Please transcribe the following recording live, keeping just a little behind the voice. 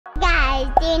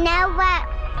Guys, do you know what,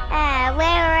 where we're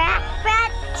at? We're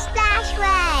at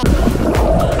Splashway.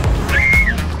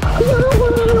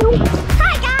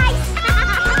 Hi, guys!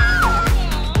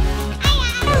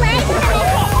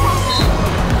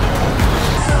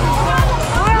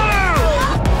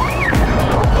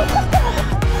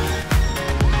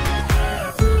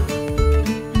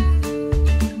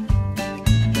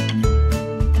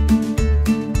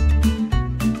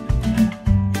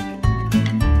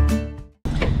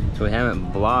 So we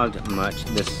haven't vlogged much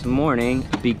this morning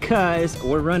because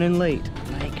we're running late,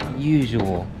 like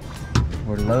usual.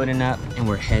 We're loading up and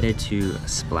we're headed to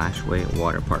Splashway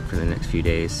Waterpark for the next few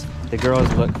days. The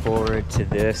girls look forward to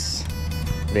this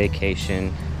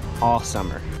vacation all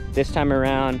summer. This time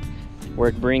around,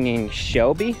 we're bringing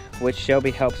Shelby, which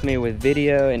Shelby helps me with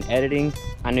video and editing.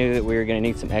 I knew that we were gonna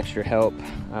need some extra help.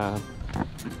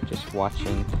 Just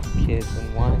watching kids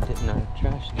and why didn't our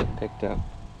trash get picked up?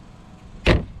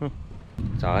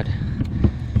 It's odd.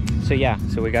 So yeah,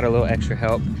 so we got a little extra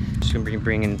help. Just gonna be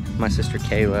bringing my sister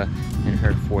Kayla and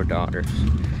her 4 daughters.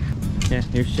 Yeah,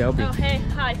 here's Shelby. Oh, hey,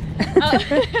 hi.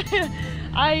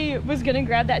 I was gonna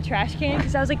grab that trash can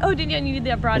because I was like, oh, didn't you need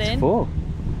that brought in? It's full.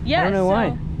 Yeah. I don't know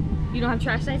why. You don't have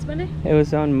trash nights Monday? It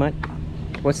was on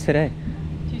what's today?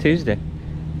 Tuesday.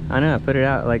 I know, I put it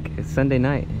out like Sunday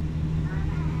night.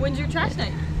 When's your trash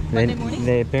night? Monday morning?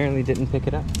 They apparently didn't pick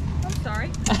it up. I'm sorry.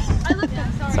 I looked at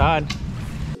it, sorry. It's odd.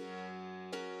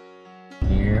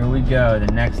 Here we go, the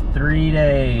next 3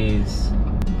 days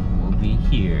we'll be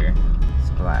here,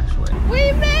 Splashway.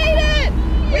 We made it!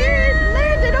 We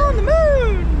landed on the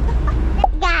moon!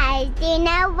 Guys, do you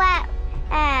know what,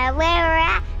 where we're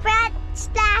at? We're at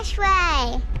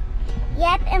Splashway.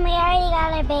 Yep, and we already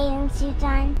got our bathing suits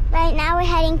on. Right now we're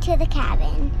heading to the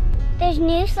cabin. There's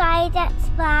new slides at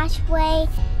Splashway,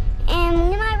 and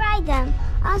we might ride them.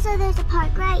 Also, there's a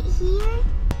park right here.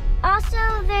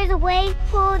 Also, there's a wave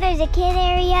pool, there's a kid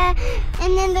area,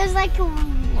 and then there's like a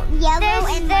yellow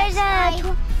there's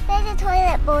a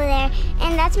toilet bowl there,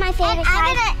 and that's my favorite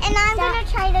slide. I'm gonna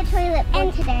try the toilet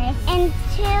bowl today. And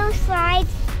 2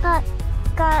 slides got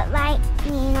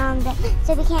lightning on them,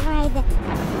 so we can't ride them.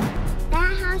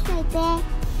 That house right there,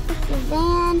 the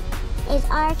van, is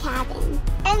our cabin.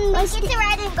 And we get to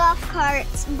ride in golf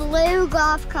carts, blue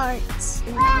golf carts.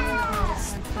 Wow.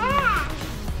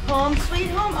 Home sweet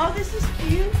home. Oh, this is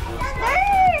cute. Oh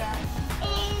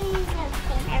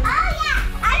yeah,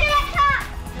 I'm gonna talk.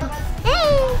 Hey,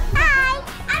 hi.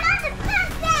 I'm on the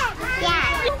pumpkin. Yeah,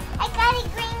 I got a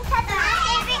green cup, my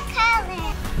favorite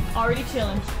color. Already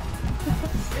chilling.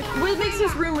 What makes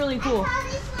this room really cool?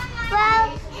 Well,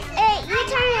 you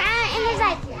turn around and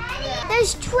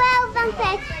there's 12 bunk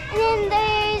beds, and then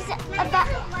there's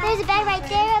a bed right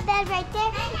there, a bed right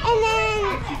there, and then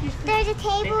there's a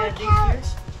table, a couch,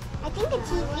 I think a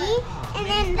TV, and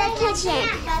then the kitchen,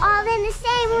 all in the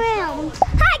same room.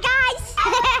 Hi guys!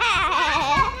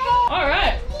 All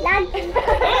right. Oh,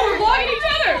 we're vlogging each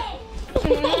other.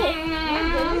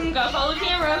 Gotta follow the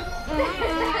camera.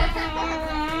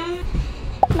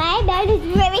 My bed is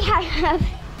really hard up.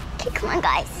 Okay, come on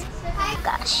guys.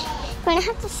 Gosh, we're gonna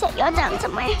have to sit y'all down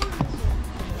somewhere.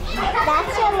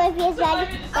 That's Olivia's bed.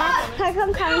 That's her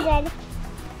homecoming bed.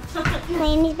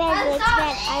 Lainey's bed, Luke's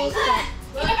bed, Iris bed.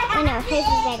 Oh no, his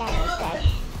is bed, Iris bed.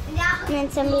 And then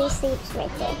somebody sleeps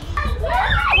right there.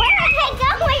 Where are they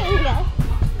going?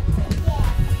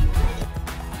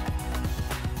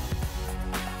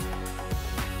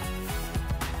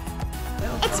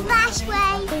 It's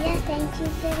Splashway. We just thank you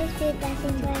for this food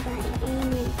blessing to our body.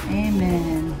 Amen.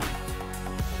 Amen.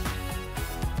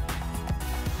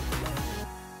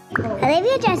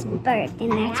 Olivia just burped,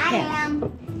 and that's good.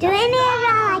 Do any of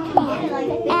y'all like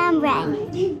ham? Bread.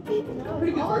 Do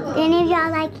any of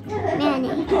y'all like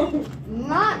mayonnaise?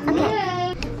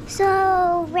 Okay.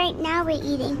 So right now we're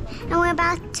eating, and we're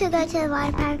about to go to the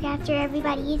water park after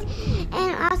everybody eats.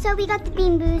 And also we got the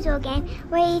Bean Boozle game,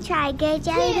 where you try a good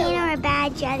jelly bean or a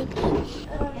bad jelly bean.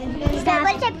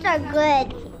 What chips are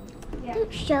good?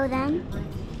 Show them.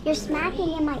 You're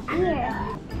smacking in my ear.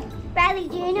 Bradley,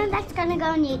 do you know that's gonna go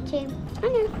on YouTube? I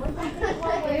know.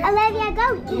 Olivia,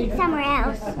 go eat somewhere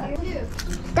else.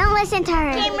 Don't listen to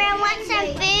her. Cameron, want some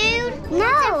food?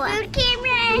 No. Want some food,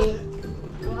 Cameron?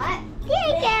 What? Here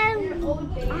you go.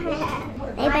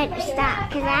 They better stop,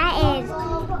 because that is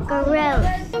gross.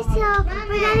 So,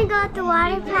 we're gonna go at the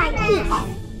water park.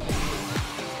 Peace.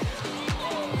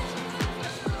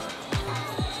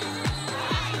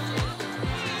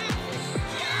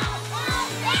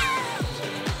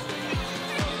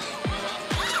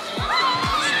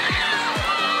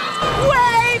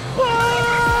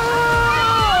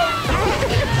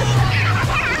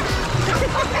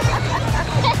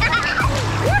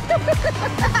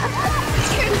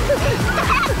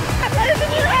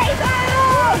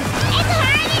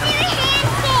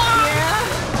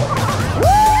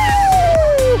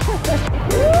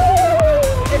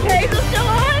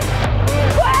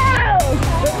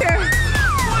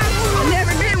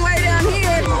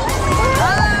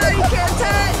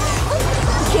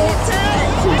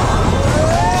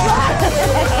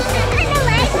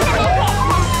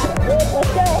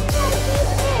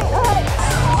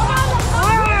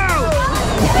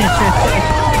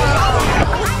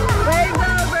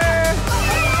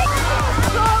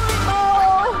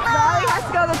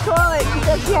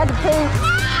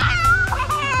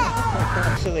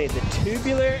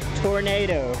 Cooler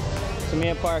tornado. So me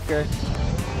and Parker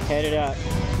headed up.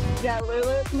 Yeah, Lulu,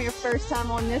 it's your first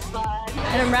time on this slide.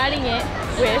 And I'm riding it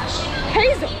with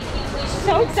Hazel.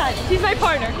 So excited. She's my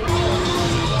partner.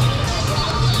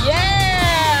 Yeah!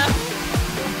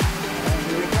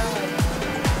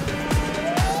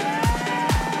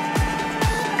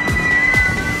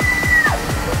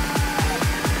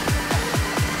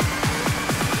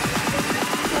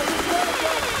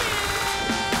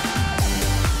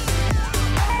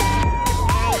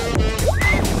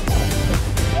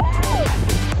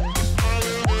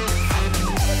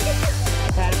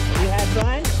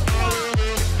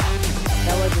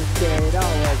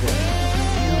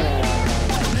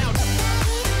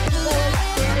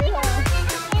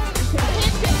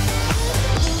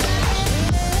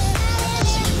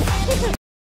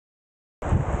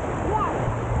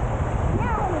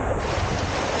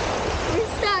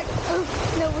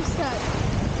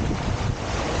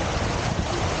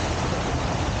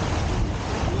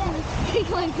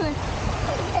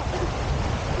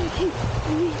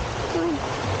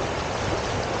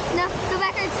 No, go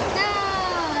backwards. No,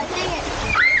 dang it.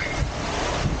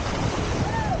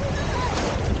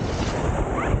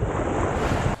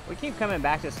 We keep coming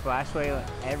back to Splashway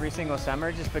every single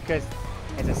summer just because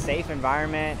it's a safe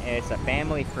environment, it's a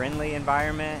family-friendly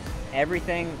environment.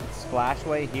 Everything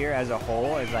Splashway here as a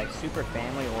whole is like super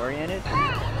family-oriented.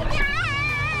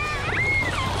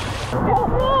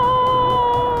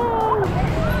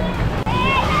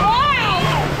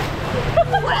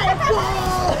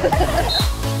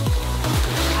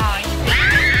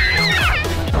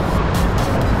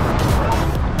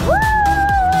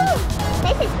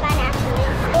 This is fun, actually.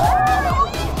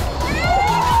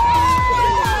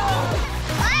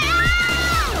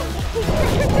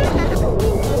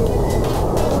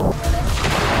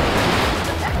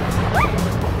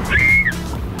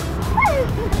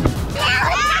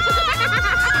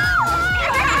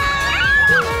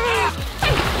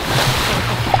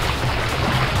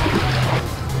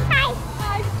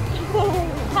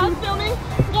 How's filming?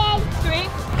 Good. Sweet.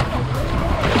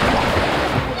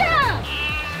 Yeah!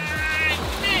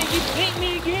 Man, you hit me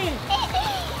again.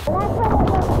 Because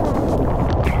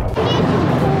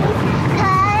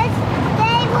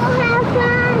they will have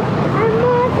fun and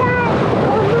more time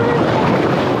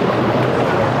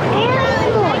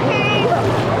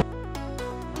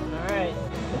Alright,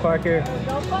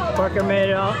 Parker made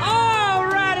it all. Oh,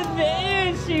 right at the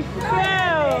end, she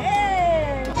fell.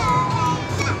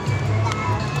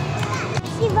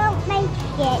 She won't make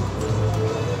it.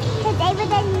 Because Ava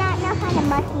does not know how to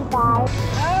monkey dive.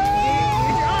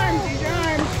 Use your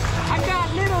arms. I got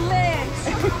little legs.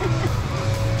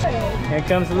 Here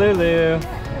comes Lulu.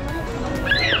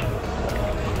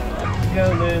 Go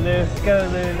Lulu, go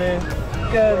Lulu,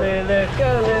 go Lulu, go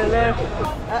Lulu.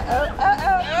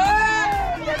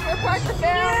 That's where Parker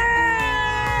fell.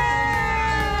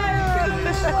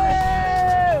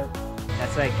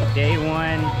 That's like day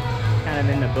one, kind of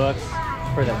in the books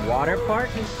for the water park.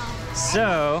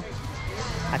 So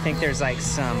I think there's like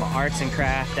some arts and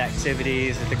craft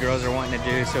activities that the girls are wanting to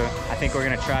do. So I think we're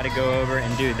gonna try to go over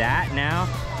and do that now.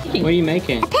 What are you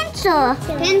making? Pencil.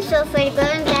 Pencil for going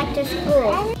back to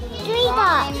school. 3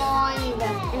 dots.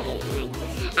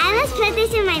 I must put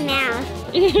this in my mouth.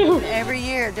 Every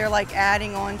year they're like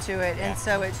adding on to it, and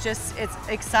so it's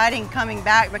exciting coming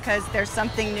back because there's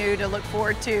something new to look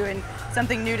forward to and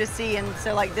something new to see. And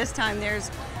so like this time there's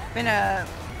been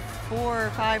 4 or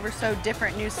 5 or so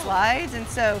different new slides, and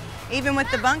so even with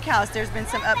the bunkhouse there's been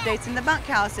some updates in the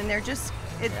bunkhouse, and they're just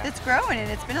it's growing, and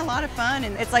it's been a lot of fun,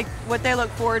 and it's like what they look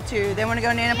forward to. They want to go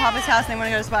to Nana and Papa's house and they want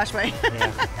to go to Splashway.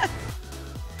 Yeah.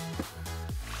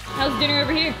 How's dinner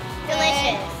over here?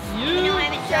 Delicious. You I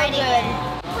haven't tried it yet.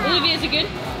 Olivia, is it good?